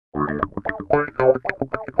I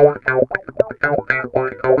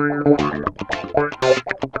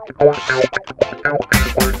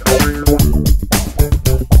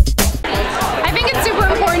think it's super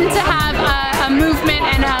important to have a movement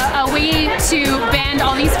and a way to band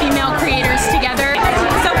all these female creators together.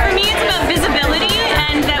 So for me it's about visibility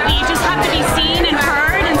and that we just have to be seen and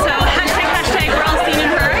heard, and so hashtag we're all seen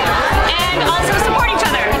and heard, and also support each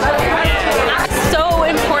other. So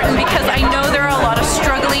important because I know there are a lot of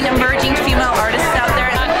struggling, emerging female artists out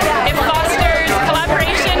there. It fosters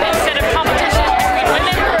collaboration instead of competition between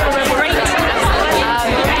women, which is great.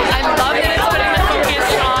 I love that it's putting the focus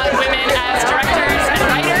on women as directors and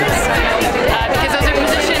writers because those are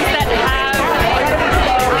positions that have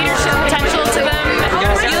leadership potential to them.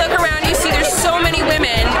 You look around, you see there's so many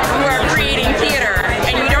women who are creating theater,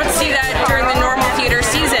 and you don't see that during the normal theater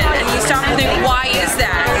season, and you stop and think, why is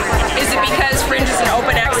that? Is it because Fringe is an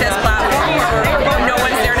open access platform where no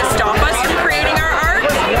one's there to stop us from creating our art?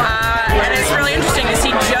 And it's really interesting to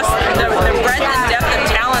see just the breadth and depth of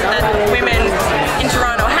talent that women in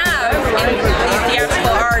Toronto have in the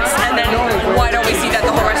theatrical arts, and then why don't we see that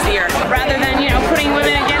the whole rest of the year? Rather than, you know, putting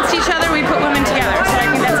women against each other, we put women together. So I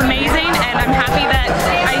think that's amazing, and I'm happy that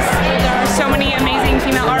there are so many amazing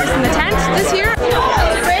female artists in the tent this year.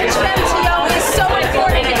 FringeFemmeTO is so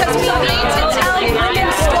important because we need to tell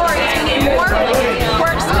women's stories. We need more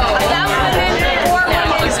works about women, for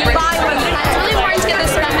women, by women. It's really important to get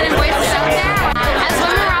those feminine voices out there. As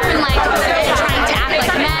women, we're often like trying to act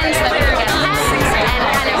like men so that we can get less and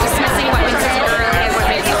kind of dismissing what makes us girly and what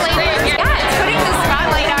makes us lady. Yeah, it's putting the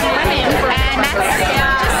spotlight on women, and that's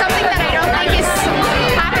just something that I don't think is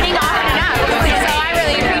happening often enough. So I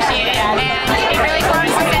really appreciate it, and it really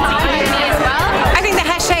forms a sense of community as well. I think the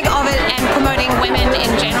hashtag of it and promoting women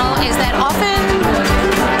in general is that often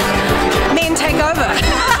men take over.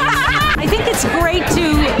 I think it's great to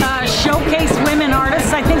showcase women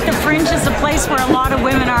artists. I think the Fringe is a place where a lot of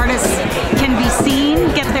women artists can be seen,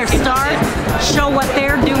 get their start, show what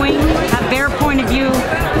they're doing, have their point of view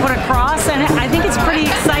put across, and I think it's pretty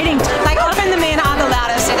exciting. Like often the men are the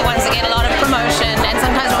loudest, they're the ones that get a lot of promotion, and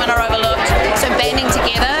sometimes women are overlooked. So banding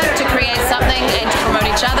together to create something and to promote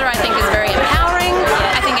each other I think is very empowering.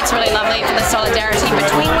 I think it's really lovely for the solidarity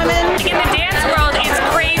between women. In the dance world, it's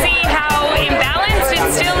crazy how imbalanced it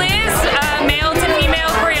still is, male to female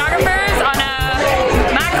choreographers on a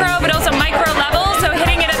macro but also micro level, so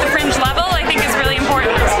hitting it at the Fringe level I think is really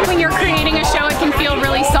important. When you're creating a show, it can feel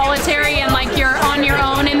really solitary and like you're on your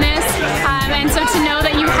own in this. And so to know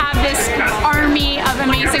that you have this army of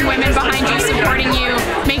amazing women behind you supporting you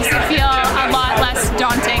makes it feel a lot less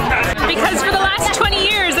daunting. Because for the last 20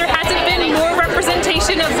 years there hasn't been more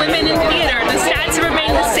representation of women in theater. The stats have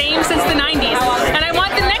remained the same since the 90s. And I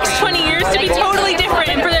want the next 20 years to be totally different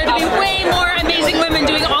and for there to be way more amazing women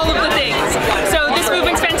doing all of the things. So this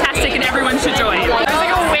movement's fantastic and everyone should join. There's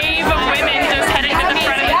like a wave of women just heading to the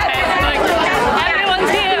front of the tent. Like,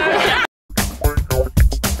 everyone's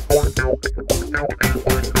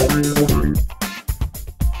here!